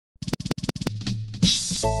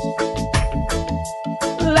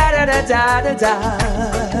da da da da.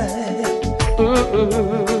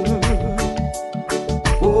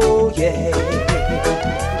 Oh yeah.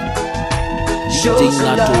 Show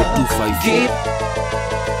some love. Keep.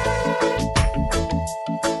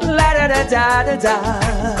 La da da da da da.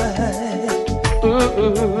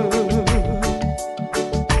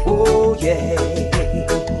 Oh yeah.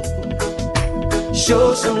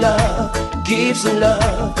 Show some love. Give some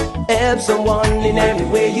love. Help someone in every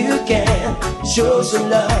way you can. Show some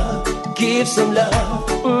love. Give some love.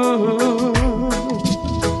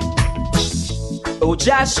 Oh,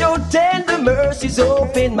 just show tender mercies.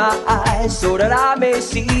 Open my eyes so that I may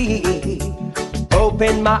see.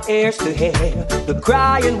 Open my ears to hear the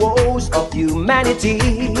crying woes of humanity.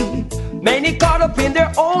 Many caught up in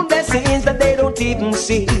their own blessings that they don't even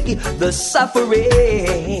see the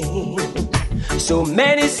suffering. So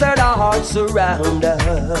many sad hearts around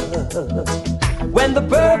us. When the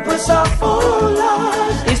purpose of our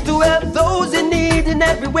lives is to help those in need in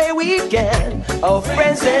every way we can, our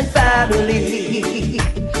friends and family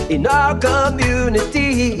in our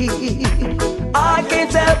community. I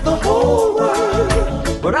can't help the whole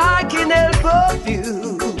world, but I can help a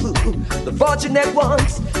few. The fortunate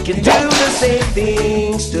ones can do the same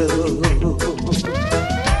things too.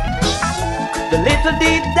 The little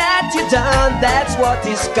deed that you done, that's what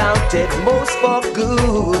is counted most for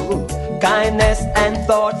good. Kindness and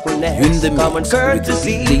thoughtfulness, common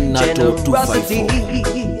courtesy, generosity.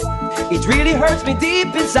 It really hurts me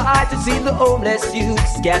deep inside to see the homeless youth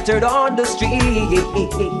scattered on the street.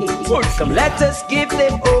 Come, let us give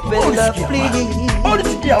them open the plea.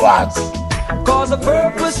 Cause the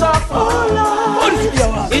purpose of our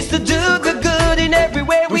life is to do the good in every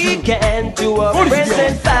way we can to our friends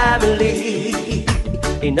and family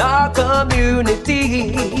in our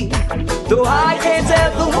community. Though I can't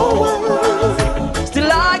help the whole world, still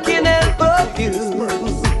I can help a few.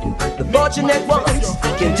 The fortunate ones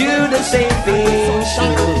can do the same thing.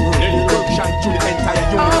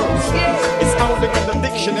 It's found in the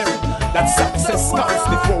dictionary that success comes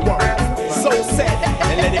before work. So said,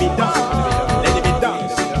 and let it be done. Let it be done.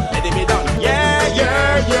 Let it be done. Yeah.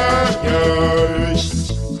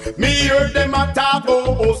 Me hear them a talk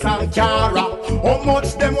about Sankara. How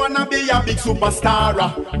much them wanna be a big superstar?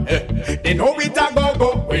 They know it a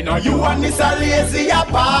go. We know you and this a lazy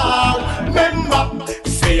apart. Remember,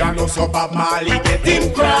 say I know so Bob Marley get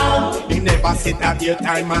him crown. He never sit at your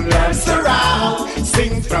time and learn surround.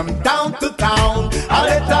 Sing from town to town, I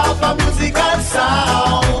let off a musical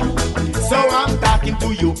sound. So I'm talking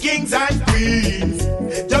to you kings and queens.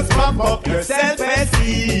 Just pump up your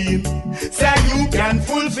self-esteem. Say you can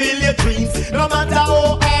fulfill your dreams, no matter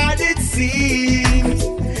how hard it seems.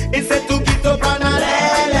 It's said to get up and a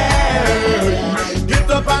lay, get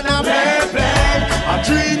up and a play, and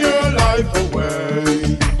dream your life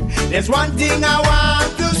away. There's one thing I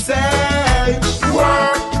want to say.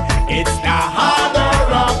 Work, it's the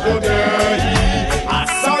harder of the day. I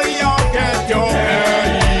saw you get your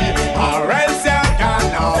pay, or else you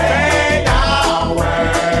cannot fade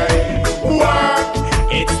away. Work,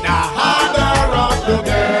 it's the harder of the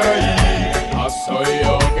day. I saw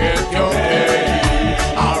you get your pay,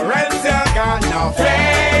 or else you cannot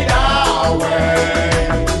fade away.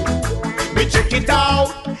 We check it out,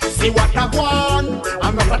 see what I want.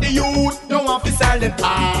 I'm not for the youth, don't want to sell them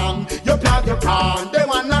palm. You plant your corn, they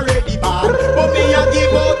want a ready bag. But me a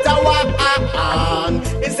give out a one.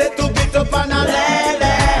 It's said to get up and a lay,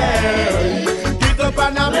 get up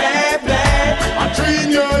and a play, and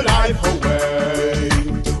dream your life away.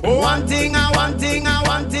 One thing,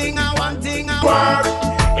 work.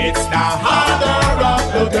 It's the harder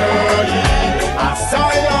of the day. I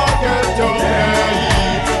saw you get your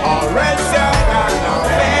pay, or else you cannot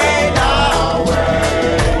fade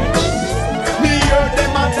away. Me hear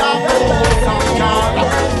them a talk about Sankara.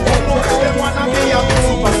 Them wanna be a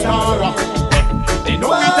superstar. They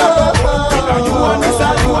know it about you and this,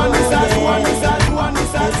 you and this, you and this, you and this,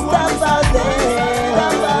 you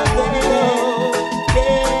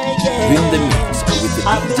in the mix with the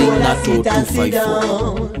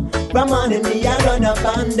djnattoh254. From morning me I run up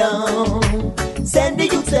and down. Send the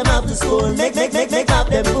youths them off to school, make up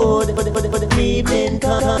them food for the evening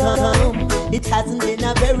come. It hasn't been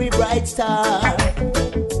a very bright start.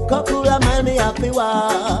 Couple of man me happy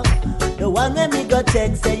walk. The one when me got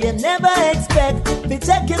text say you never expect. Be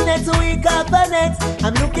checking next week after next.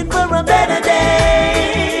 I'm looking for a better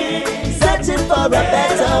day, searching for a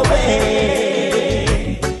better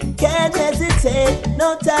way. Can't hesitate,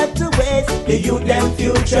 no time to waste. The youth them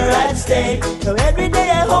future at stake. So every day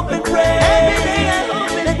I hope and pray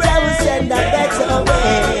that God will send a better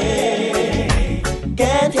way.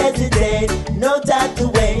 Can't hesitate, no time to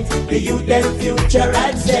wait. and future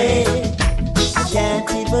I'd say. I can't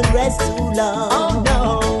even rest too long. Oh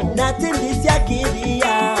no, not in this ya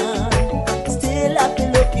Gideon. Still have to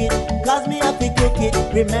look it, cause me have to cook it.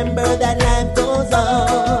 Remember that life goes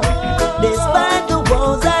on. Despite the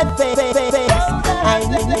woes I face, I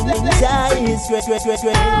know Jah is straight.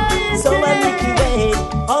 So I make you wait,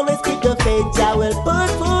 always keep the faith. Jah will put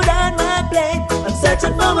food on my plate. I'm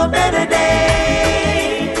searching for a better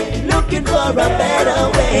day, looking for a better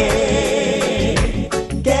way.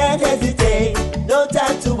 Can't hesitate, no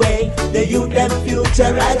time to wait. The youth and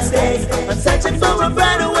future at stake. I'm searching for a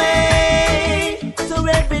brighter way. So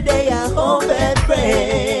every day I hope and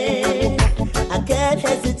pray. I can't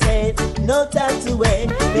hesitate, no time to wait.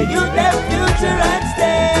 The youth and future at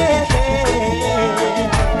stake.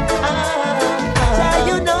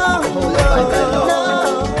 You know,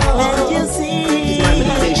 and you see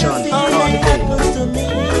all that happens to me.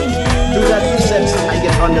 Through that precepts I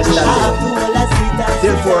get understanding.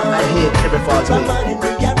 Therefore I hate every false way.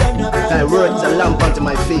 Thy word is a lamp unto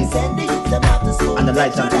my feet and a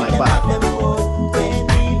light unto my path.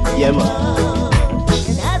 Yeah, man.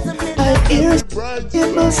 I hear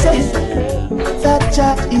people say that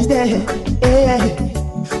Jah is dead, yeah.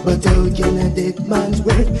 But how can a dead man's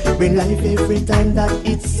word bring life every time that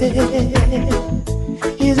it's said?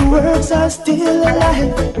 His words are still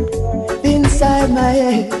alive inside my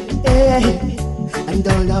head. And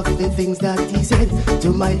all of the things that he said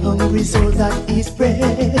to my hungry soul that he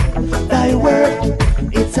spread. Thy word,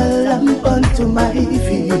 it's a lamp unto my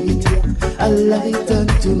feet, a light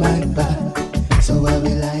unto my path. So I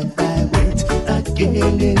will light thy words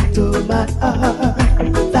again into my heart.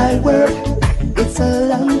 Thy word, it's a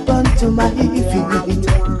lamp unto my feet,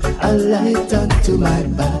 a light unto my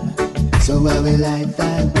path. So I will light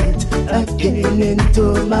thy words again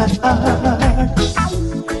into my heart.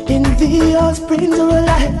 In thee all springs of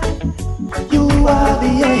life, you are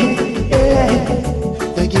the air,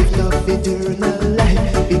 the gift of eternal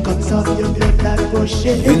life, because of your blood that was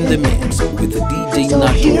shed. In the mix with the DJ So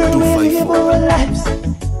here we live riddim. our lives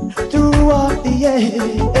throughout the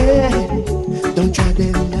air. Don't try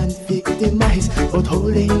them and victimize, but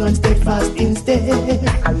holding on steadfast instead.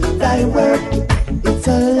 Thy word, it's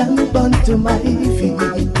a lamp unto my feet,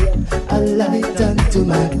 a light unto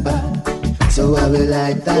my path. So I will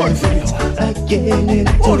light thy words again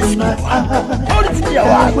into my heart.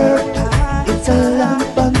 Thy word, it's a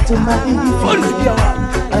lamp unto my feet,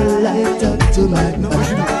 a light unto my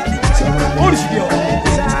path. So I will light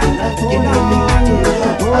thy words again into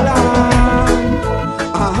my heart.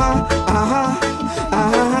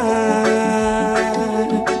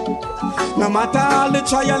 No matter all the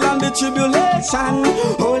trial and the tribulation,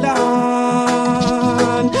 hold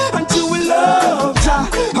on. Until we love Jah,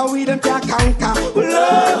 how we them can conquer. We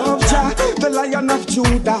love Jah, the Lion of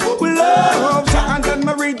Judah. We love Jah, and then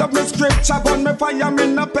me read up my scripture, burn me fire, me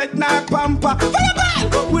no pet, nah pamper.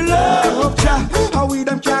 We love Jah, how we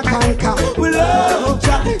them can conquer. We love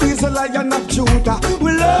Jah, he's the Lion of Judah.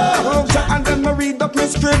 We love Jah, and then me read up my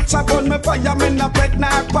scripture, burn me fire, me no pet,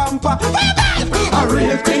 nah pamper. A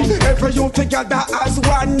real thing, every youth together as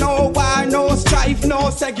one. No war, no strife, no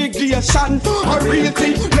segregation. A real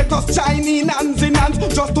thing, let us join in hands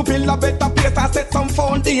just to build a better place and set some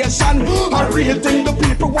foundation. A real thing, the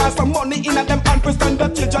people want some money in them and present the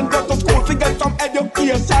children go to school to get some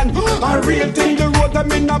education. A real thing, the road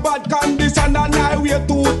them in a bad condition and highway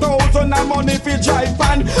 2000 and money for drive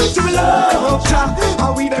van. To love Jah,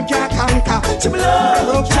 how we them can't conquer. To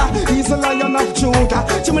love Jah, he's the Lion of Judah.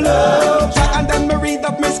 To love Jah, and then me read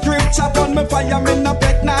up my scripture, burn me fire, me no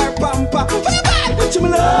pet nor pamper. To me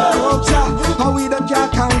love Jah, how we them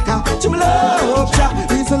can't conquer. To me love Jah,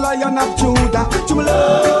 he's the Lion of Judah. To me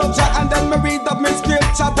love Jah, and then me read up my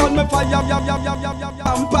scripture, burn me fire,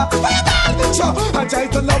 pamper. So I try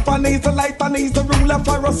to love and he's the light and he's the ruler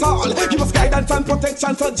for us all. Give us guidance and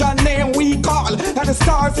protection, so Jah name we call. And the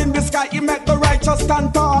stars in the sky, he make the righteous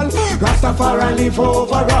stand tall. Rastafari live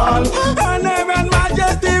overall. Honor and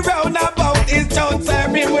majesty round about his throne.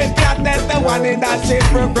 Serving with gladness, the one in that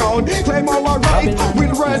shaped ground. Claim our right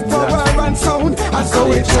with words, power and sound. And so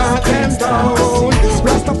we chant them down.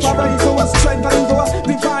 Rastafari is our strength and our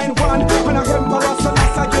divine one. When I emperor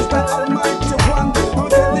Selassie is the almighty one.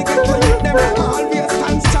 Until they get to you, them always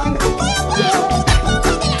stand strong.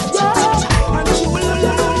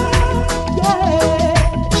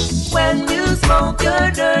 When you smoke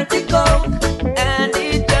your dirty coke and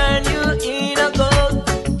it turn you in a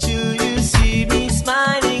ghost, do you see me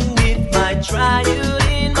smiling with my trial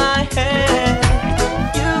in my hand?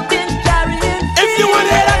 You've been carrying. If you want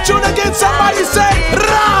to hear that tune again, somebody say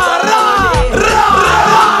ra ra ra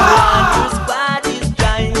ra. Your squad is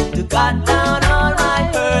trying to cut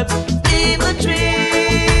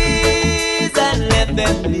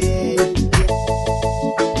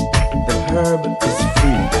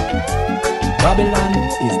Babylon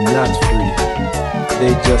is not free.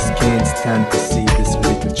 They just can't stand to see this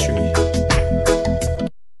little tree.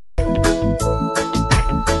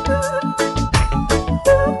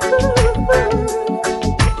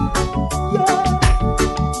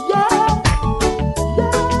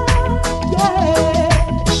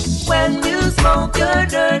 When you smoke your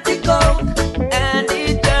dirty coke and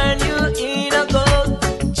it turn you in a ghost,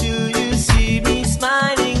 do you see me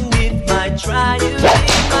smiling with my triumph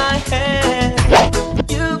in my hand?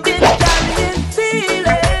 You've been carrying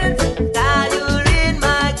feelings, now you're in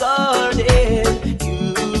my garden.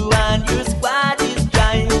 You and your squad is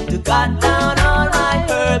trying to cut down all my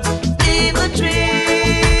herbs, leave the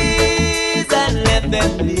trees and let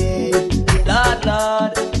them bleed. Lord,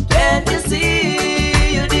 Lord, can you see?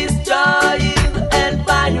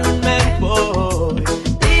 Environment, boy.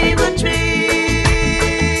 Leave the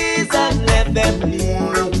trees and let them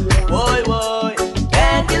live. Boy, boy,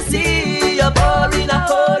 can you see you're boring a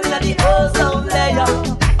hole in the ozone layer?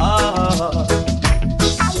 Oh,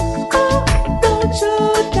 don't you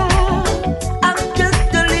down. I'm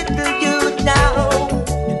just a little youth now.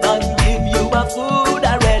 If I give you a food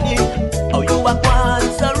already, oh, you are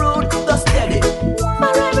once a rude, go steady.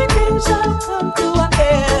 For everything shall come to an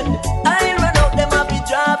end.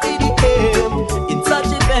 In such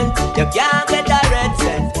event, you can't get direct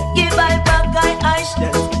sense. Give I back I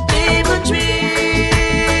sense. Leave the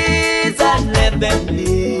trees and let them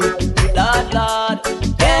live. Lord, Lord,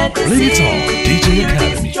 can't you Play it see? on DJ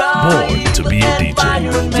Academy, born to be a DJ.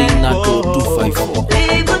 djnattoh254.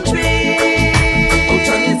 Leave the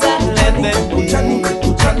trees and let them live.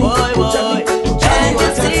 Boy, boy, can't you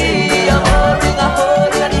see? You're boring a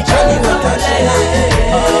hole in the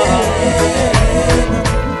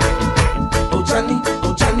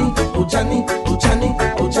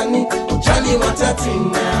Johnny, what a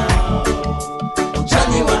thing now. Oh,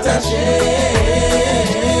 Johnny, what a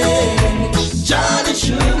shame. Johnny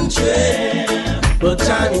shouldn't trade, but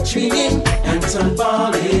Johnny treating and turn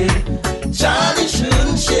balling. Johnny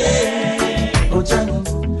shouldn't share, but Johnny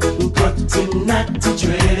who got him not to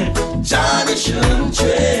trade. Johnny shouldn't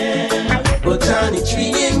trade, but Johnny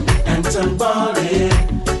treating and turn balling.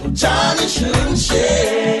 Johnny shouldn't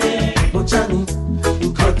share, but Johnny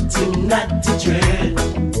who got him not to trade.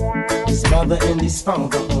 His mother and his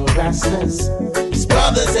father all rascals, his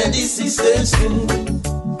brothers and his sisters too.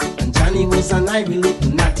 And Johnny was an Ivy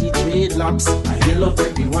little natty dreadlocks. I love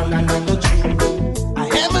everyone and I know true. I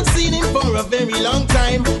haven't seen him for a very long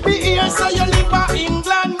time. Me hear so you live in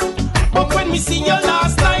England, but when we see you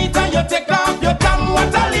last night and you take off your tam,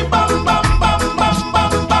 what a li bam bam bam bam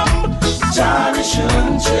bam bam. Johnny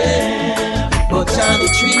shouldn't trade, but Johnny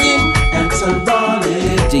treat him and turn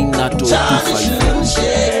balling. Johnny shouldn't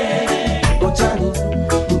share, but Johnny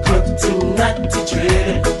who cut him not to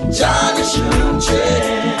trade. Johnny shouldn't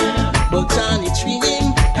trade, but Johnny treat him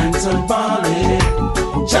and turn balling.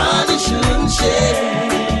 Johnny shouldn't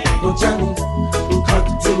share, but Johnny who cut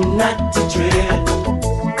him not to trade.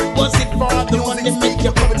 Was it for the money make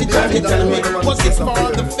you pretty? Johnny tell me. Was it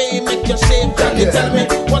for the fame make you shave? Johnny tell me.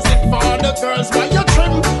 Was it for the girls why you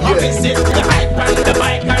trim? Or is it the hype and the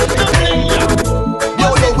bike and the bling? Yo,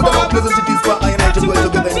 with our pleasant cities for I and I to dwell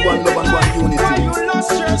together in one love and one unity. You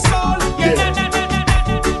lost your soul. Yeah.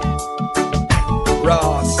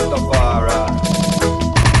 Rastafari.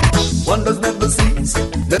 Wonders never cease.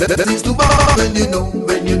 That is to bar when you know,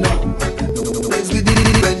 when you know. No place we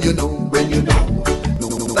did when you know, when you know. No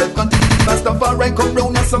life continues. Rastafari come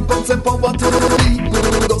round and some concept power to the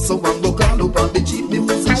people. Go so one go call up on the chief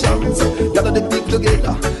musicians. Gather the people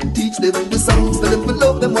together. Teach them the songs. Tell them to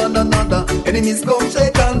love them one another. Enemies come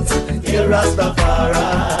shake hands. Hear Rastafari.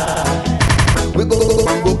 We go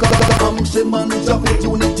and go call Shaman Jafet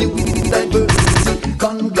unity with diversity.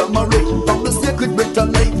 Conglomerate from the sacred better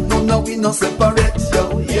life. No, now we no separate.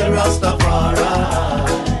 Yo, hear Rastafari.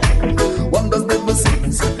 Wonders never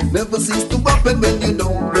cease to happen when you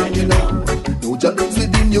know, when you know. No challenge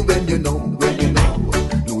within you when you know, when you know.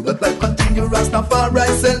 Know that life continue. Rastafari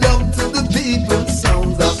sell out to the people.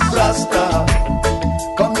 Sounds of Rasta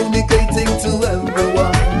communicating to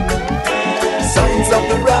everyone. Sounds of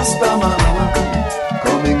the Rasta man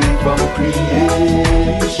coming in from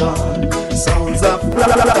creation. Sounds of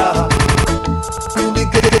Rasta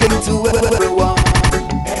communicating to everyone.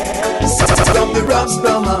 Sounds of the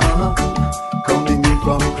Rasta man coming in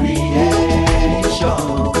from creation.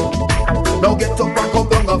 Now get up and come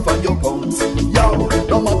down off on your pumps. Yo,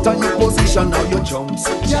 no matter your position or your jumps.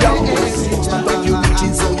 Yo, but you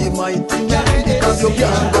reaching so you might think because you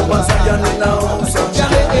can't go and Zion now. So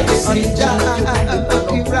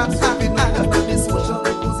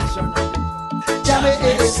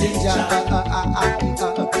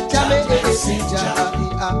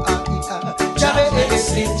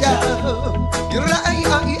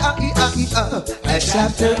A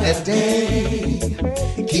chapter a day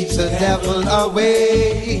keeps the devil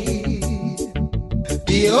away.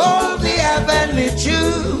 Behold the heavenly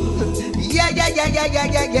truth.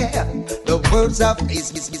 Yeah. The words of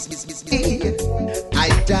his I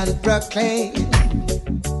done proclaim.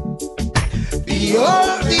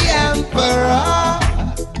 Behold the emperor.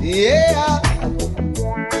 Yeah.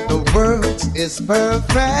 The words is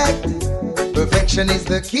perfect. Perfection is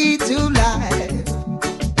the key to life.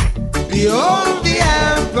 Behold the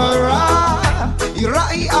emperor.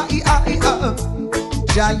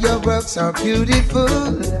 Jah, your works are beautiful,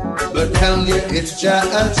 but tell you it's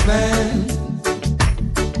judgment.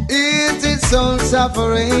 It is soul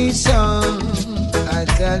separation. I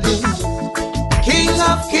tell you, King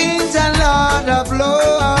of kings and Lord of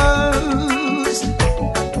lords,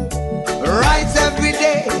 rise every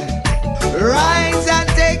day, rise and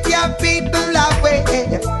take your people away.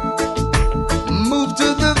 Move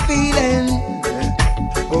to the feeling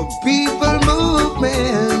of people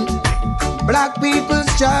movement. Black people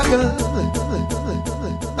struggle.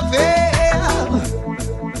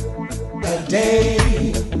 A day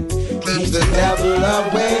keeps the devil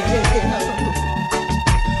away.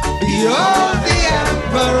 Behold the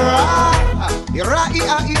emperor.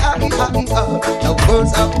 The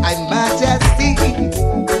words of my majesty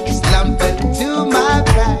is lumping to my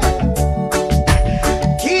back.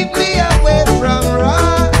 Keep me away from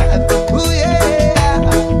wrath. Ooh, yeah.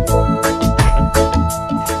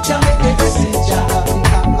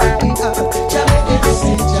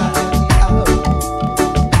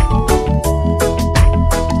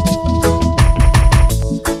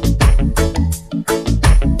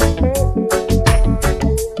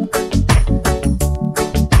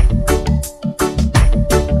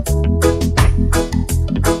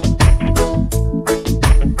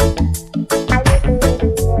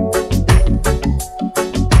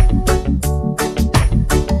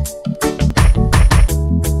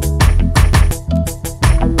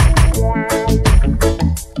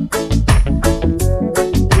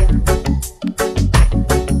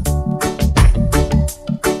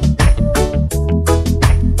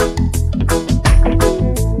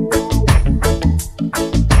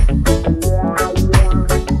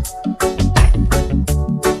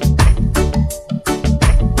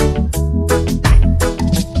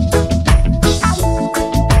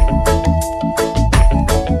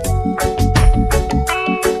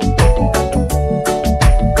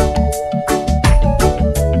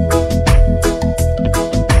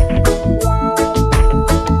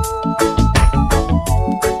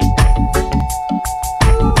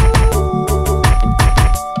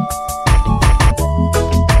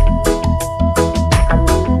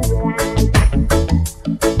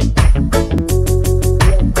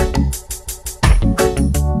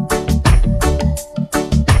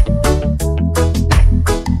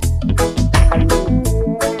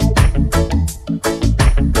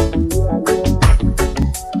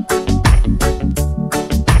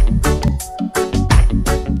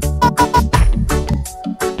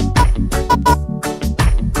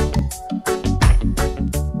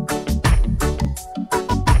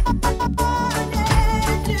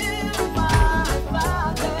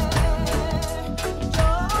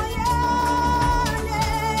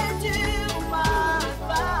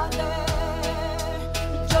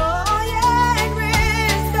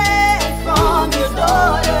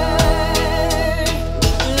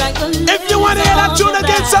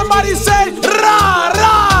 Somebody say, ra,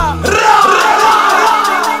 ra, ra, ra.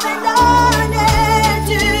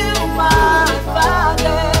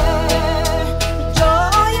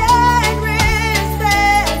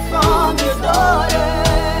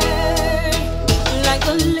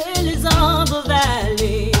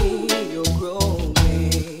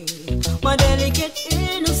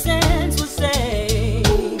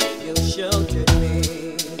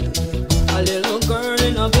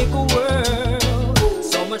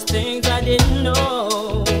 Things I didn't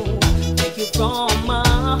know. Thank you from my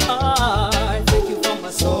heart. Thank you from my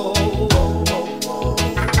soul.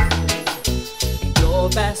 Your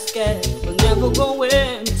basket will never go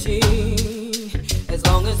empty. As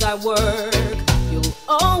long as I work, you'll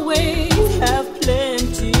always have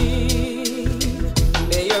plenty.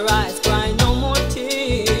 May your eyes cry no more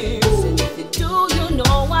tears. And if you do, you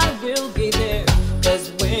know I will be there.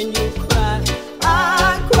 'Cause when you cry,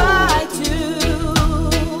 I cry too.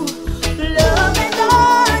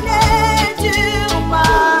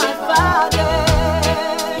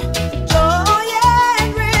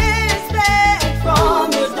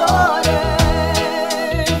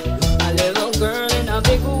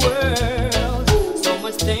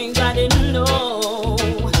 Things I didn't know.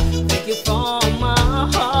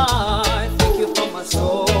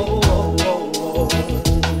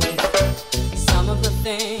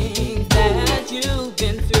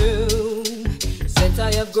 been through. Since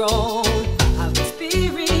I have grown, I've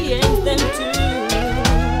experienced them too.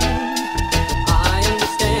 I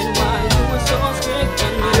understand why you were so strict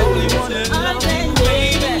on me. I only wanna love you,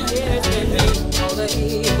 baby. All the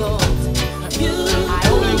evils you I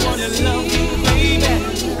only wanna love you, baby.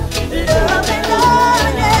 love and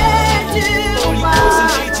honor to Only my person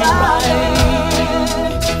treat you right.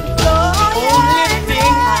 Only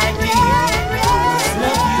thing I did was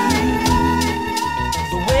love you.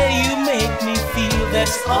 The way you make me feel,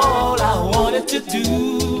 that's all I wanted to do.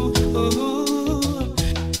 Ooh.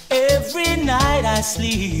 Every night I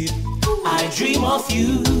sleep, I dream of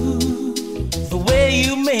you. The way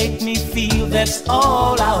you make me feel, that's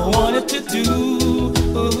all I wanted to do.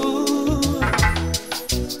 Ooh.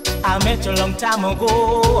 I met you a long time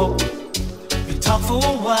ago. We talked for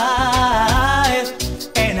a while,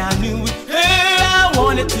 and I knew her I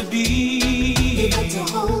wanted to be.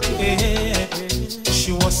 Yeah.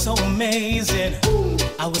 She was so amazing.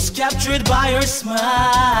 I was captured by her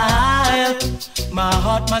smile. My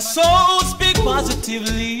heart, my soul speak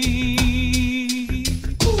positively.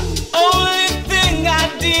 Only thing I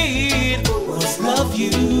did was love you.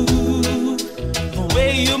 The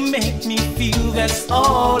way you make me feel, that's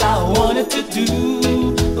all I wanted to do.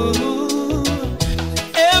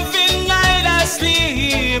 Every night I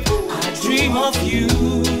sleep, I dream of you.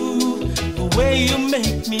 The way you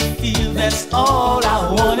make me feel, that's all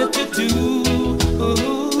I wanted to do.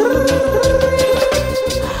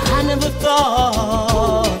 I never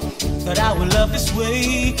thought that I would love this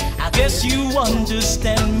way. I guess you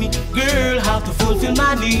understand me, girl, how to fulfill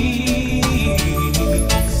my needs.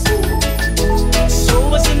 So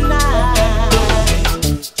was the night.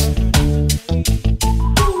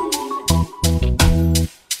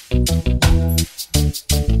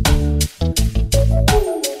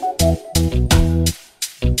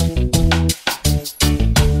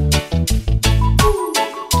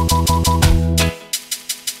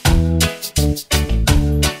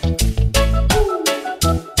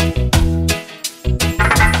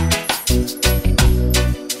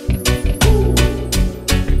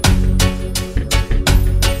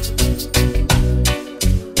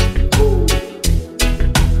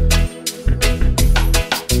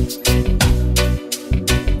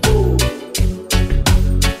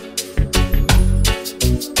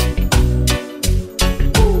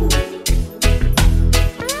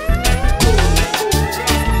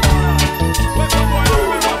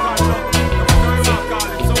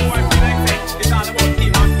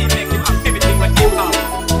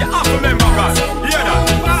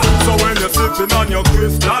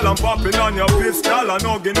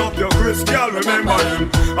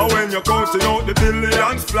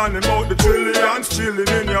 Planning about the trillions, chilling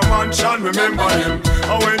in your mansion, remember him.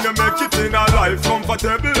 And when you make it in a life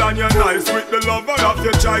comfortable and you're nice with the lover of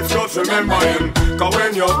your choice, just remember him. Cause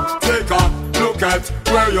when you take a look at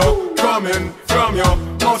where you're coming from, you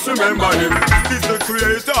must remember him. He's the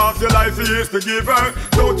creator of your life, he is the giver.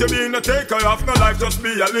 Don't you be a taker of no life, just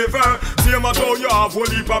be a liver. Same as how you have one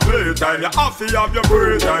heap of playtime, you have to have your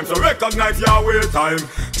free time, so recognize your wait time.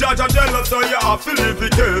 Judge are jealous, so you have to live the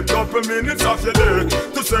cake. Couple minutes of your day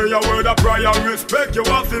to say a word of prayer and respect. You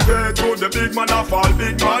have to pay to the big man of all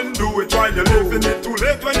big man. Do it while you're living it. Too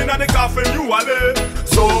late when you're in the coffin, you are late.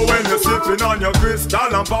 So when you're sipping on your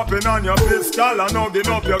crystal and popping on your pistol and hugging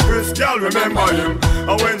up your crystal, remember him.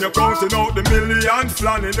 And when you're counting out the millions,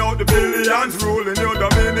 planning out the billions, ruling your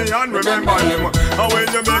dominion, remember him. And when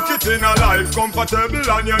you make it in a life comfortable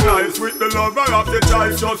and you're nice with the lover of your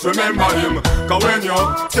choice, just remember him. Cause when you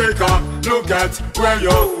take a look at where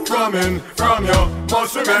you're coming from, you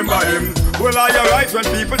must remember him. Well, are you right when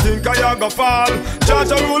people think I go fall?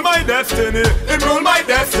 Judge, I rule my destiny, he rule my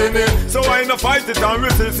destiny. So I no fight it and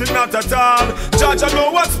resist it, not at all. Judge, I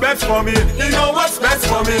know what's best for me, he know what's best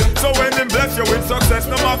for me. So when him bless you with success,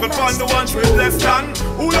 no matter find the ones with less than.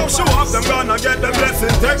 Who don't show up, them gonna get the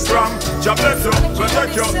blessing text from. Jah bless you,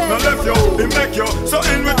 protect you, no left you, he make you. So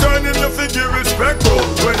in return, him you figure respect you.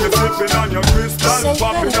 When you're sipping on your crystal,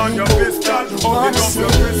 popping on your pistol, hugging up your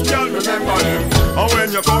crystal, remember him. And when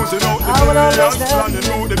you're counting out the millions, planning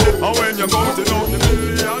out the bit. And when you're counting out the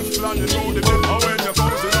millions, planning out the bit. And when you're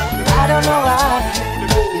counting out the millions, I don't know why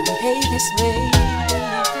you behave this way,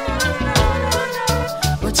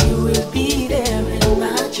 but you will be there in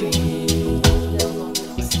my dreams.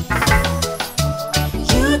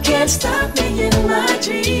 You can't stop me in my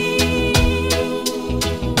dreams.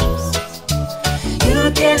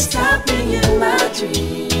 You can't stop me in my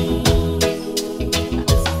dreams.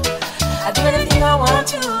 I do anything I want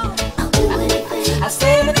to. I'll do anything. I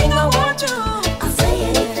say anything I want to. I'll say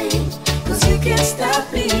anything. 'Cause you can't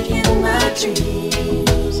stop me in my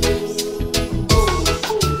dreams.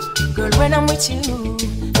 Girl, when I'm with you,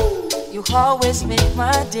 you always make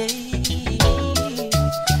my day.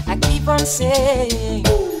 I keep on saying,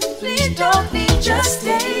 please don't leave, just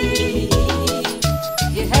stay.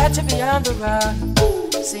 You had to be on the run,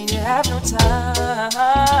 saying you have no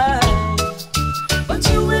time, but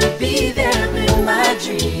you will be there in my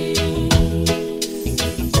dreams.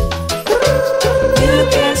 You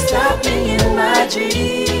can't stop me in my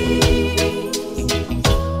dreams.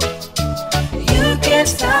 You can't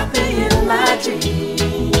stop me in my dreams.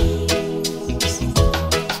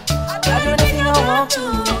 I'll do anything I want to.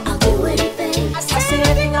 I'll do anything. I say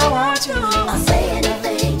anything I want to. I'll say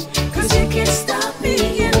anything. 'Cause you can't stop me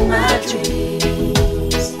in my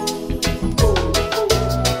dreams.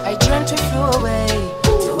 I dreamt to flew away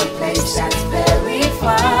to a place that's very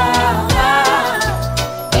far.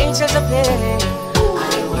 Angels appear,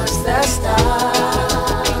 I was the star.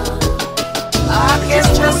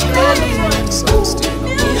 Orchestra's playing,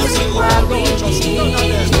 music while we eat.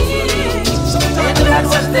 And that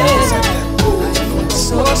was there,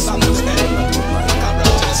 so sweet.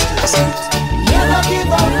 Never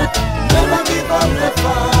give up the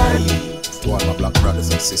fight. To all my black brothers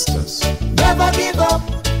and sisters, Never give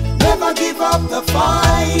up the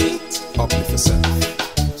fight. uplift yourself.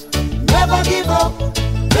 Never give up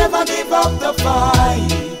the fight.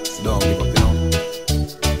 Don't give up, you know.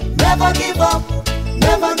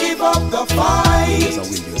 Never give up the fight.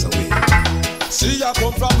 There's a way. See ya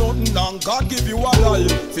come from nothing and God give you a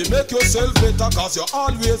life. Fi make yourself better cause you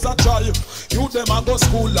always a try. You them a go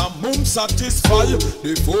school and mum satisfy.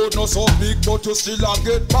 The food not so big but you still a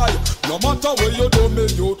get by. No matter where you do me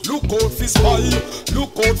youth, look out fi spy.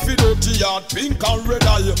 Look out fi dirty yard, pink and red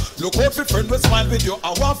eye. Look out fi friend with smile with you,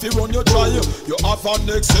 I want fi run you try. You have a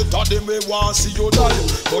next set of them we want see you die.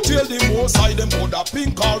 But tell them more side them coulda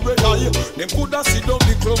pink or red eye. Them coulda sit down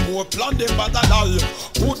little more plan them bad a lie.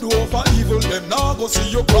 Good over evil them now go see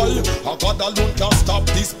you cry. A God alone can stop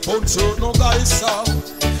this punch, no guys.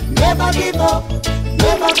 Never give up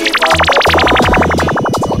the fight.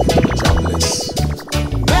 Jobless.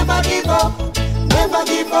 Never give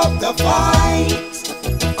up the fight.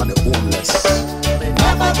 And the homeless.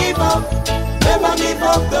 Never give up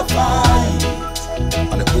the fight.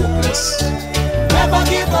 And the hopeless. Never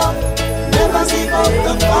give up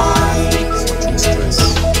the fight. Stress.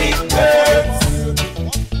 It hurts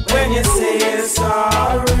when you say you're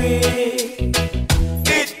sorry.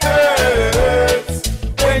 It hurts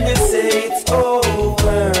when you say it's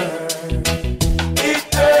over. It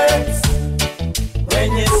hurts when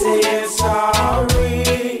you say you're sorry.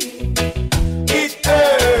 It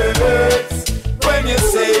hurts when you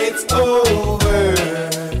say it's over.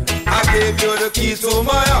 I gave you the key to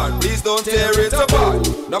my heart, please don't tear it apart.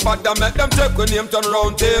 Nobody make them check when him turn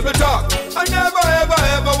round table talk. I never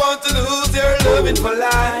ever want to lose your loving for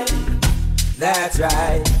life. That's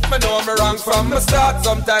right. I know I'm wrong from the start.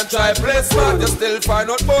 Sometimes try play smart, you still find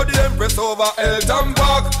out about the Empress over Elton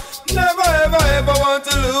Park. Never ever want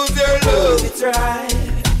to lose your love. It's right,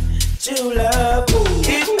 true love.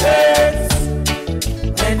 It hurts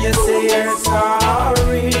when you say you're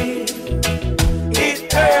sorry.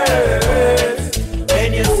 It hurts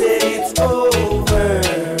when you say it's over.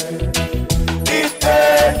 It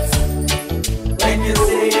hurts when you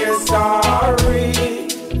say you're sorry.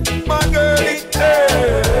 My girl, it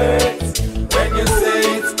hurts when you say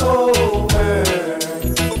it's over.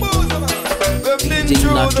 We've been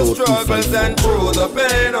through the struggles and through the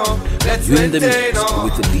pain. Let's maintain a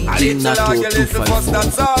little like a little fuss,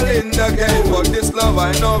 that's all in the game. But this love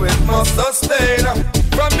I know it must sustain.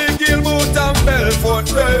 From the Gilboot and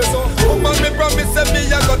Belfort Race. Woman, me promise that me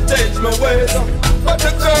I got change my ways. But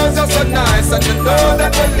the girls are so nice and you know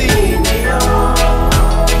that they lead me on.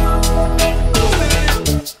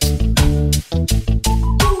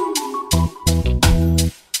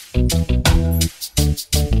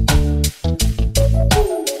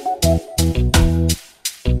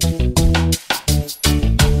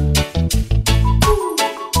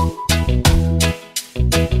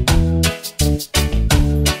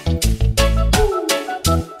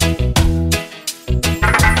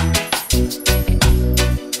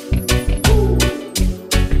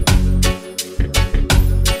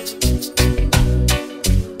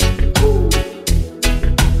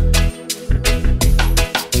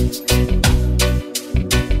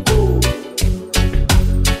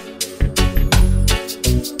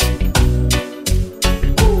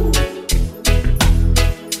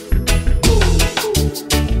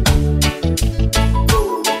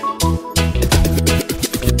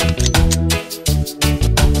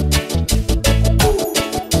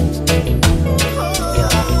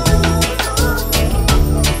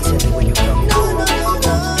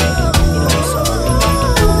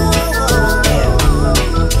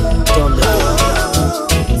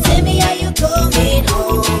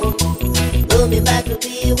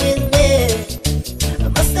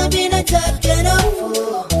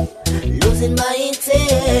 fool, losing my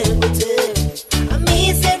integrity. I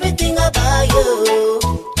miss everything about you.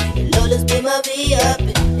 You'll always be my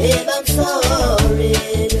VIP. Babe, I'm sorry.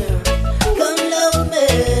 Come love me.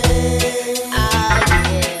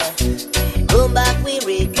 Yeah. Come back, we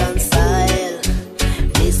reconcile.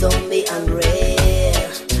 Please don't be unreal.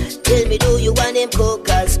 Tell me, do you want him cook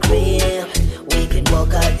or scream? We can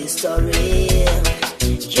walk out the story.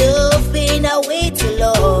 You've been away too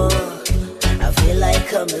long. I feel like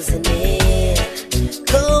coming in.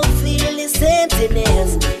 Come feel this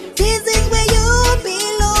emptiness. This is where you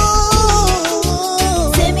belong.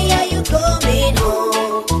 Tell me, are you coming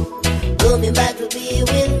home? Coming back to be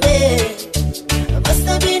with me. I must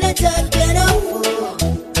have been a champion of fool,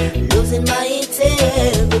 losing my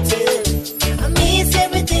integrity. I miss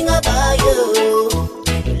everything about you.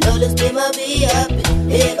 You'll always be my VIP.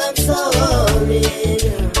 Babe, I'm sorry.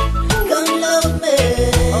 Come love me.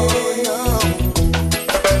 Oh no.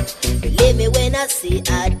 Believe me when I say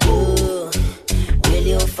I do. Will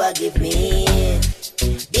you forgive me?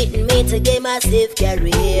 Didn't mean to get myself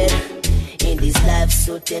carried in this life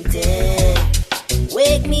so tempting.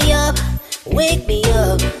 Wake me up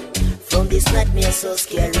from this nightmare so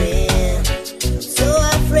scary. So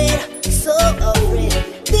afraid, so afraid.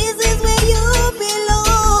 This is where you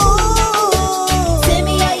belong. Tell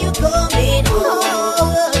me, are you coming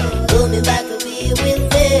home? Coming back to be with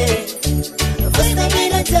me. First time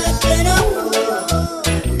in a champion of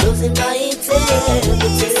losing my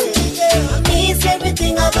integrity. I miss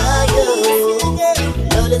everything about you.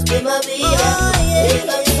 Lord, it's been my vida. Babe,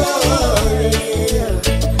 I'm sorry.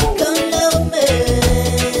 Come love me.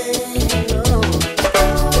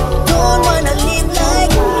 Don't wanna live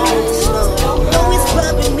like this. No, it's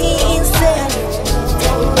probably me instead.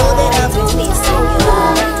 Know that I've been missing you.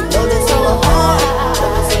 Know this in my heart, know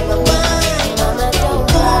this in my mind. Mama, don't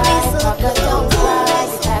cry, Papa, don't cry.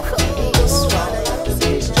 You have to be strong, you have to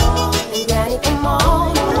be strong. And Granny, come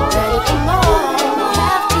on, Granny, come on. You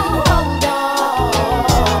have to hold on.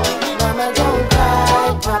 Mama, don't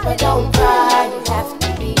cry, Papa, don't cry. You have to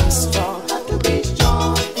be strong, have to be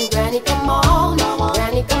strong. And Granny, come on,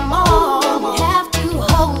 Granny, come on. You have to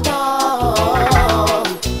hold on.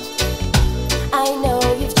 I know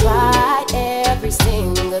you've tried every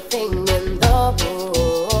single thing in the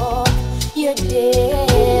book. You're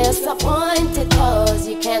disappointed cause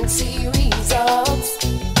you can't see results.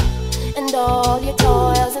 And all your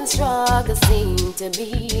toils and struggles seem to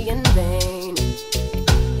be in vain.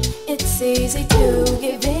 It's easy to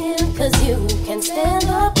give in cause you can stand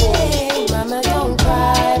the pain. Mama, don't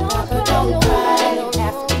cry, Papa, don't cry. You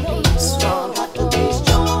have to be strong, have to be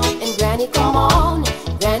strong. And Granny, come on,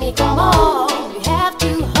 Granny, come on. You have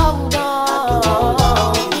to hold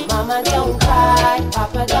on. Mama, don't cry,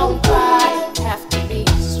 Papa, don't cry. You have to be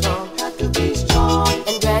strong, have to be strong.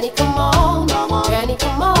 And Granny, come on, Granny,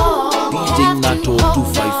 come on.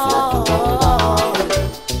 djnattoh254.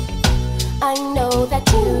 I know that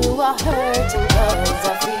you are hurting cause I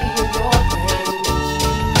feel your pain.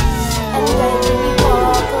 And when you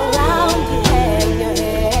walk around, you hang your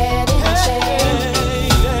head in shame.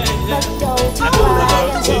 But don't you cry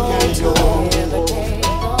and don't you ever take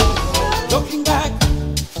on. Looking back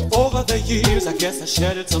over the years, I guess I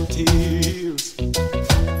shedded some tears.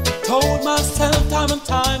 Told myself time and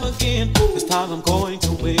time again, this time I'm going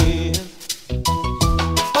to win.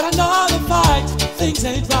 But another fight, things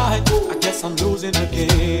ain't right, I guess I'm losing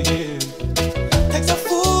again. Takes a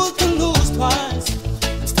fool to lose twice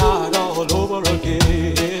and start all over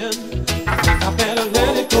again. I think I better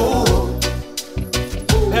let it go,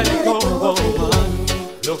 woman.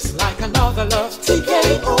 Looks like another love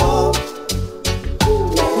TKO.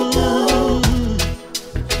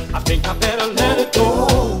 I think I better let it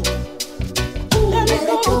go. Let it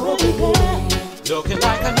go, baby. Looking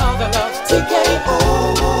like another love TKO.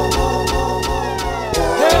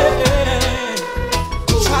 Hey,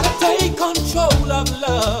 try to take control of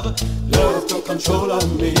love. Love took control of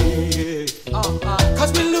me.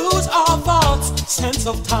 Cause we lose our thoughts, sense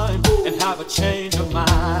of time, and have a change of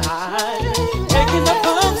mind. Taking the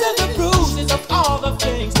bumps and the bruises of all the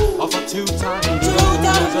things of a two-time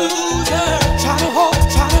loser. Try to hope,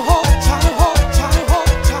 try to hope, try to hope, try to hope,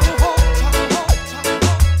 try to hope, try to hope, try to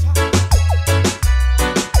hope.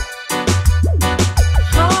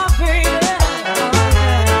 Oh, baby.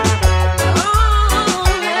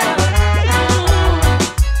 Oh, yeah.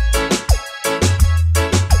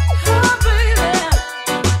 Oh, baby.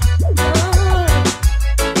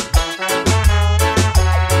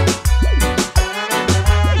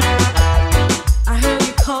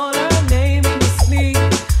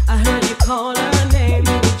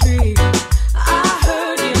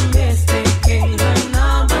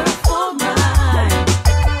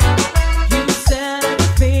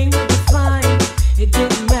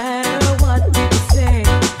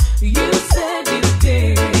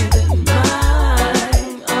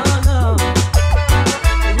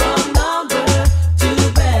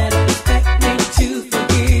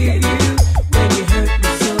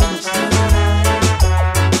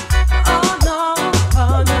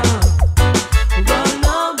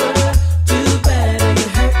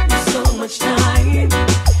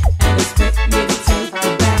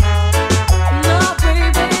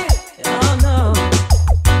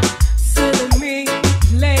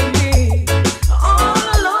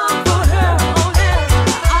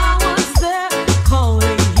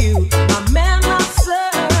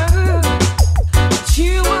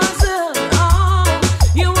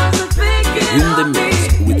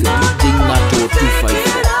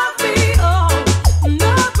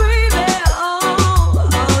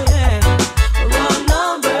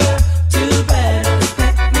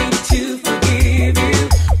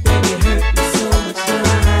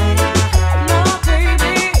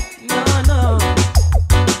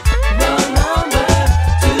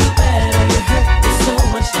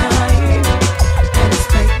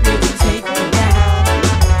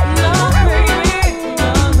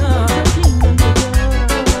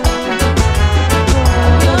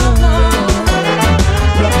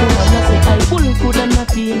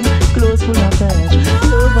 search.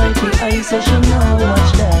 Love I the eyes so she know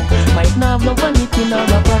watch that. Might not have no vanity nor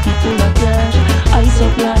a pocket full of cash. I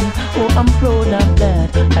supply, oh I'm proud of that.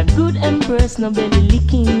 A good empress, no belly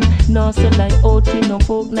licking. No sell like oatmeal, no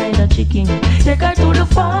pork, neither chicken. Take her to the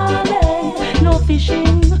farm, no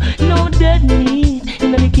fishing, no dead meat.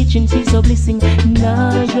 In the kitchen, she's so blessing.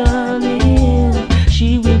 Nah, Johnny,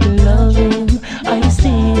 she will be loving. I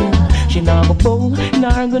still, she not go bow,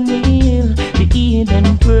 nor go kneel. The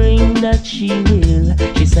Eden praying that she will.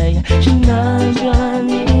 She say, she not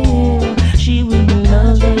Johnny, she will be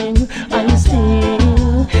loving. I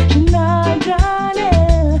still, she not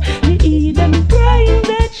Johnny, the Eden praying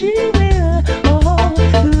that she will.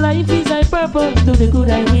 Oh, life is my purpose, do the good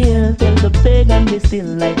I will. Tell the beg and be still,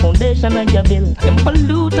 like foundation and your bill. Them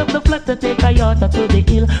pollute up the flat to take a yacht to the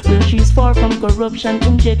hill, where she's far from corruption,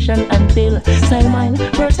 injection and pill. Smile,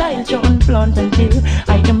 fertile, children, plant and till.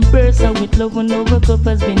 I embrace her with love when our cup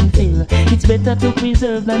has been filled. It's better to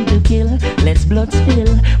preserve than to kill. Less blood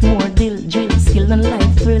spill, more drill, skill and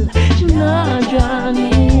life thrill. She not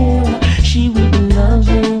Johnny, she will be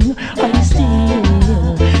loving. I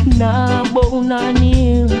still, nah bow nor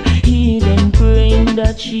kneel. Eden praying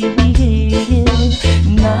that she be healed.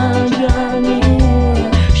 Now Johnny,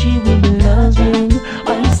 she will be loving. I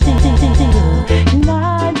still,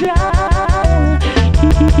 not dry,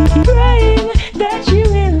 praying that she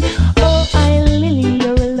will. Oh, I lily,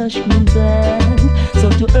 you're a lush green plant. So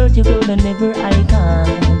to earth you go the never I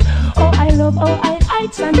can. Oh, I love, oh, I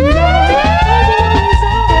and love. Everyone is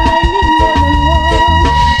all I need more than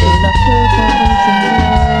one. You're the perfect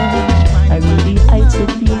I really like to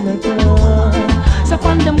feel it all. So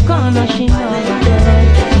on them corner she know the dead.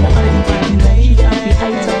 She happy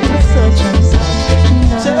eyes of the search and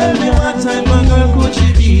search. Tell me what type of girl could she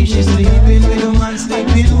be? She's sleeping with a man,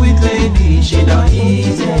 sleeping with lady. She not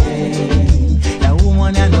easy. That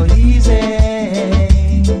woman I know easy.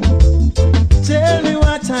 Tell me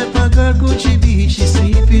what type of girl could she be? She's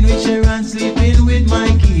sleeping with Sharon, sleeping with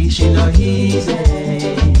Mikey. She not easy.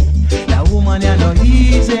 That woman I know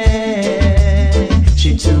easy.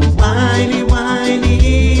 She too whiny,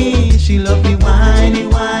 whiny. She love me whiny,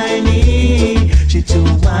 whiny. She too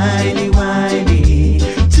whiny, whiny.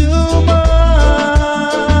 Too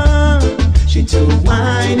much. She too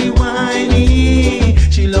whiny, whiny.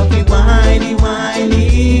 She love me whiny,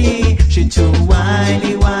 whiny. She too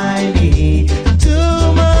whiny, whiny.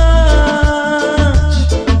 Too much.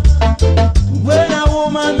 When a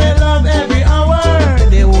woman may love every hour,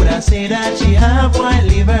 they woulda say that she have white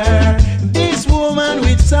liver. This woman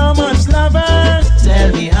with so much lovers,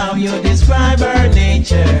 tell me how you describe her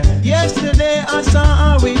nature. Yesterday I saw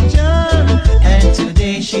her with John, and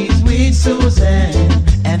today she's with Susan.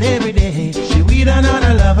 And every day she with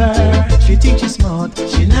another lover. She thinks she's smart,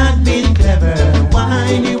 she not being clever.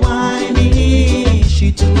 Whiny, whiny,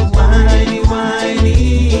 she too whiny,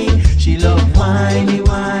 whiny. She love whiny,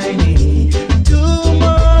 whiny. Too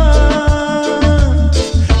much.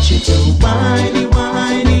 She too whiny,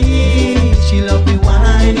 whiny. She love me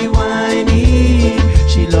whiny, whiny.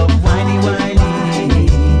 She love whiny, whiny.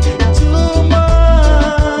 Too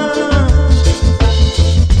much.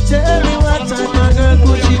 Tell me what type of girl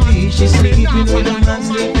could she be? She's sleeping with a man,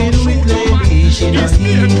 sleeping with lady. She not easy.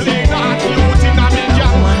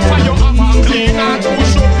 Clean out,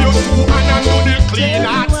 push up your two and do the clean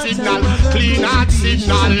out signal, clean out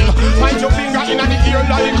signal. Point your finger in the ear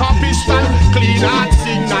like a pistol. Clean out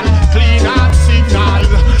signal, clean out signal.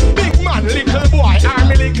 Big man, little boy,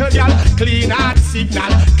 army little girl. Clean out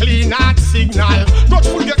signal, clean out signal. Not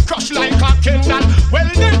full get crushed like a Kendall. Well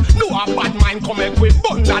then, no a bad mind come make we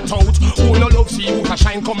burn that out. Who no love see who can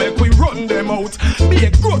shine come make we run them out. Be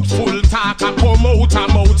a grateful talker come out a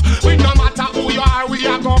mouth. We no matter who you are, we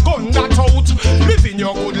are go gun that out. Living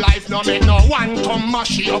your good life, no make no one come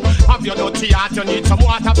mash you up. Have your dirty heart, you need some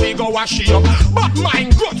water, figure wash you up. But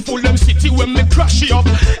mine grateful, them city when me crush you up.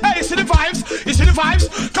 Hey, you see the vibes? You see the vibes?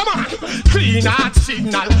 Come on, clean heart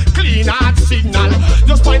signal, clean heart signal.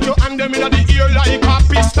 Just point your hand them in the ear like a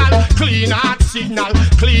pistol. Clean heart signal,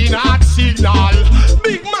 clean heart signal.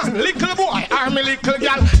 Big man, little boy, army little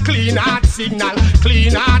girl. Clean heart signal,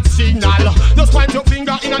 clean heart signal. Just point your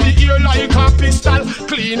finger in the ear like a pistol.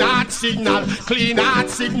 Clean heart signal, clean heart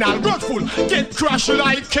signal. Grateful, get crushed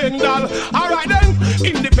like Kendall. Alright then,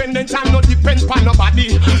 independent and not depend on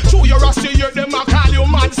nobody. Show your ass, you hear them, I call you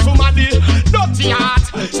mad somebody. Dirty heart,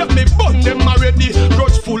 set me bun them already.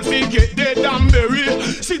 Grateful, figure dead and bury.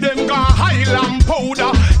 See them gone Highland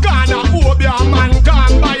powder. Gone a Obia man,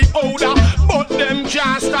 gone by powder. But them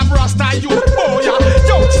can't stop Rasta, you boy.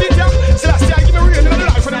 Yo, sit ya, Celestia, give me rain in the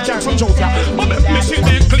life for them can't some joke ya. But me see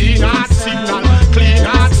the clean heart signal, clean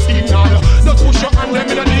heart signal. Not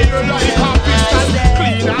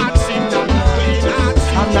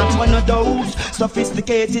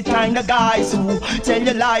sophisticated kind of guys who tell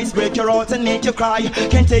you lies, break your heart and make you cry.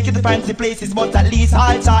 Can't take you to fancy places, but at least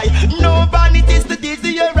I'll try. No vanities to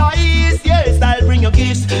dizzy your eyes. Yes, I'll bring you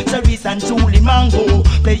gifts, cherries and truly mango.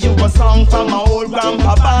 Play you a song from my old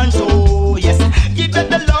grandpa banjo. Yes, give you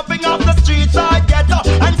the loving of the streets I get.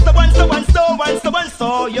 And so and so and so and so and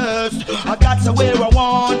so. Yes, I got to where I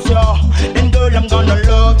want you. Then girl, I'm gonna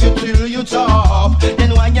love you till you drop.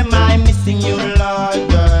 Then why am I missing you like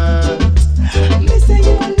that? Missing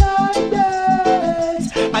you like that.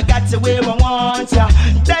 I got to where I want ya.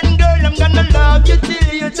 Then girl, I'm gonna love you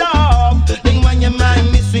till you drop. Then why am I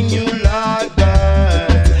missing you like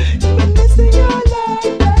that? I'm missing you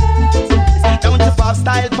like that, yes. Don't you pop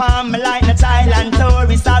style palm me like a Thailand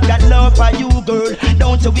tourist. I've got love for you, girl.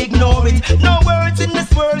 Don't you ignore it. No words in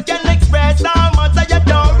this world can express how much I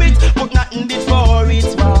adore it. Put nothing before it.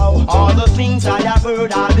 Wow, all the things I have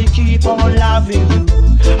heard, I will keep on loving you.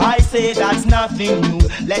 I say that's nothing new.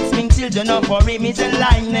 Let's bring children up for image and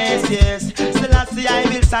likeness, yes. Still I see I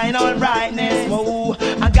will sign all brightness. Whoa,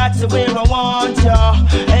 I got to where I want you.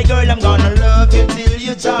 Hey girl, I'm gonna love you till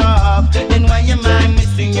you drop. Then why am I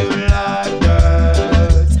missing you like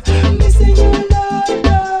that? Missing you like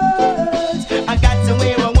that. I got to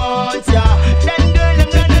where I want you. Then girl, I'm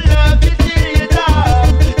gonna love you till you drop.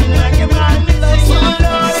 Then why am I missing you like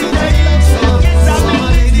that? Yes, I'm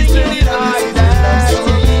missing you like that.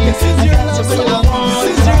 This is your love song.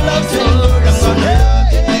 This is your love song. I'm gonna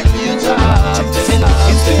love you till you drop.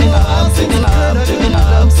 It's been a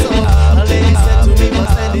love song. A lady said to me, was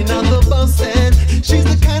standing on the bus, and she's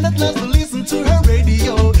the kind that loves to listen to her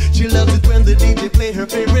radio. She loves it when the DJ play her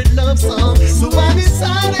favorite love song. So I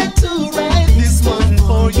decided to write this one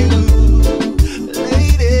for you,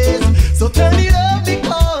 ladies. So turn it up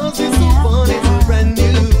because it's so fun, it's brand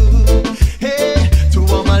new. Hey, to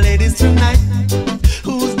all my ladies tonight,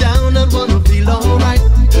 who's down and wanna feel alright,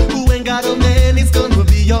 who ain't got a man, it's gonna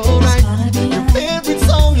be alright. Your favorite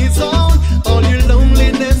song is on, all your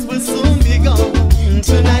loneliness will soon be gone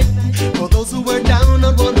tonight. For those who are down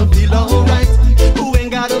and wanna feel alright, who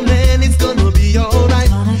ain't got a man, it's gonna be alright.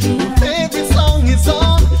 Your favorite song is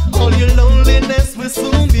on, all your loneliness will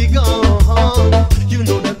soon be gone. You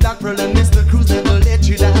know that Black Pearl and Mr. Cruz never let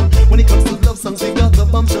you down. When it comes to love songs, we got the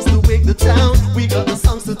bumps just to wake the town. We got the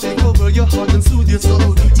songs to take over your heart and soothe your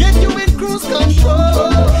soul, get you in cruise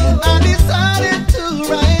control. I decided to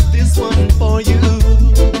write this one for you,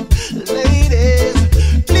 ladies.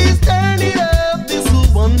 Please turn it up, this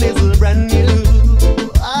one is brand new.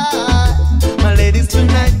 My ladies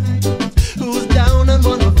tonight, who's down and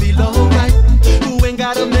wanna feel alright, who ain't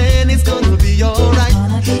got a man, it's gonna be alright.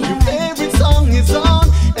 Your favorite song is on,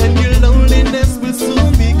 and your loneliness will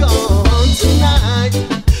soon be gone tonight.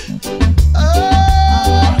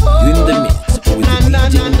 Oh, You in the mix with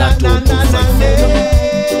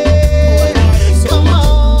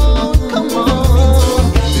djnattoh254. come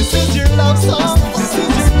on. This is your love song. This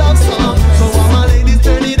is your love song. So all my ladies,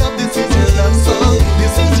 turn it up. This is your love song.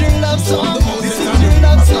 This is your love song. This is your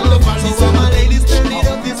love song. So all my ladies, turn it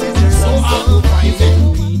up. This is your love song.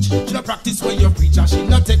 She no practice when you preach, and she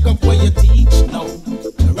no take up when you teach. No,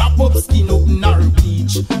 wrap up skin open her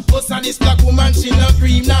bleach. But on this black woman, she no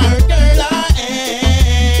cream, nor her curl her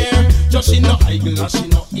hair. Just she no idle, and she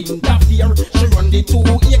no interfere. She run the 2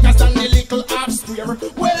 acres and the little half square.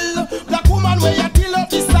 Well, black woman, where you till up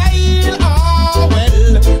the style? Ah,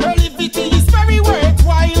 well, her liberty is very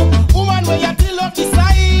worthwhile. Woman, where you till up the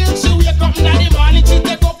style? She wake up in the morning, she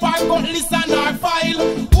take up her cutlass and her file.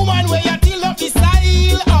 Woman, where you till up the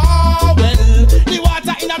style? Ah, well, the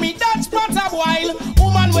water in a me Dutch pot a boil.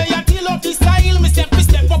 Woman, where you till up the style? Me step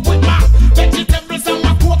up with my vegetables and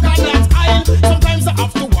my coconut oil. Sometimes I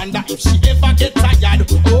have to wonder if she ever get tired.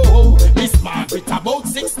 Oh, Miss Margaret about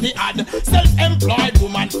 60 odd. Self-employed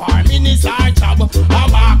woman, farming is her job. A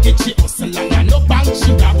market she hustle and no bank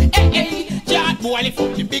she grab. Hey, yard boy, lift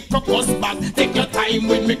up the big crocus bag. Take your time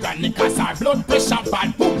with me granny, cause her blood pressure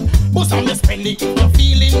bad. Boom, boost on me spending if you're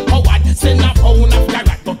feeling coward. Send a pound of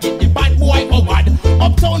carrot to get the bad boy award.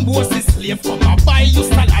 Uptown boss is slave, come and buy you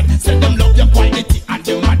salad. Say them love your quality and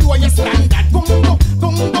them adore your standard. Go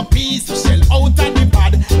peace, shell out of the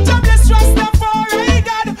pad. Jobless Rastafari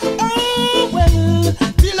God. Oh well,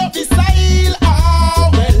 fill up the style. Ah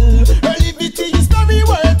well, her liberty is very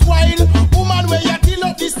worthwhile. Woman, where you till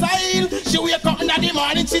up the style? She wake up in the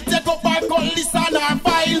morning, she take up her cutlass and her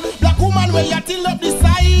file. Black woman, where you till up the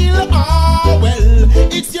style? Ah well,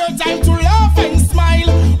 it's your time to laugh and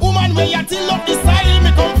smile. Woman, where you till up the style?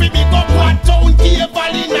 Me come fi big up what town, Cave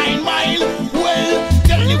Valley 9 Mile. Well,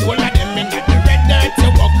 tell the whole of them in the red dirt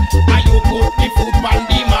you walk. And you put the food on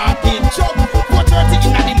the market truck. 4:30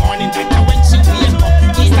 in the morning, that's when she wake up.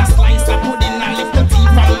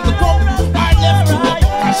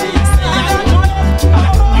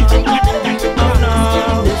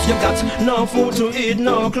 No food to eat,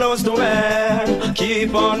 no clothes to wear.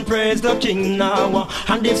 Keep on praise the King now.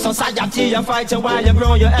 And if society you fight you while you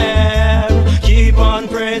grow your hair, keep on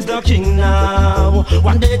praise the King now.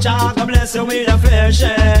 One day Jah will bless you with a fair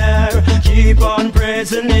share. Keep on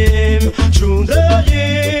praising Him through the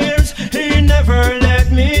years. He never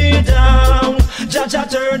let me down. Jah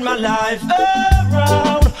turned my life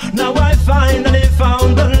around. Now I finally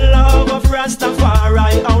found the love of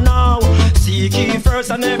Rastafari. Oh no, seek ye first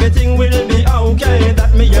and everything will be okay.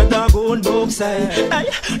 That me hear the good book say. Hey,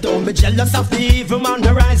 don't be jealous of the evil man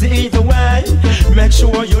who rise either way. Make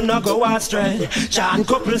sure you not go astray. Chant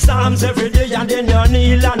couple psalms every day and then you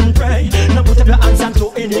kneel and pray. Now put up your hands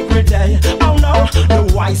unto iniquity. Oh no, the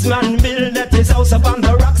wise man buildeth his house upon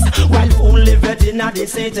the rocks, while fool liveth in the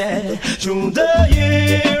city. Through the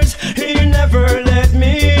years, he never let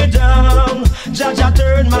me down. Jah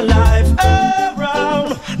turned my life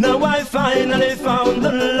around. Now I finally found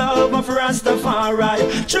the love of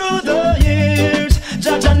Rastafari. Through the years,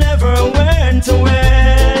 Jah never went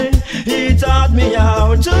away. He taught me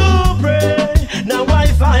how to pray. Now I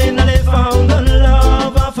finally found the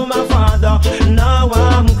love of my Father. Now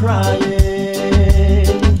I'm crying,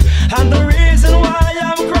 and the reason why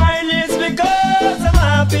I'm crying is because I'm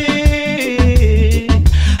happy.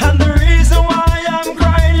 And the reason why I'm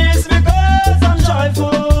crying is because I'm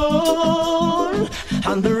joyful.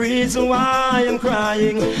 And the reason why I'm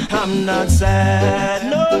crying, I'm not sad,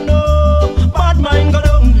 no, no. Bad mind go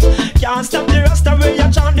down, can't stop the Rasta where you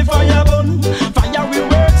chant the fire burn. Fiery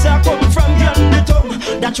words that come from beyond the tongue,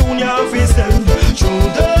 that tune your face down. Through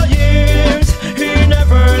the years,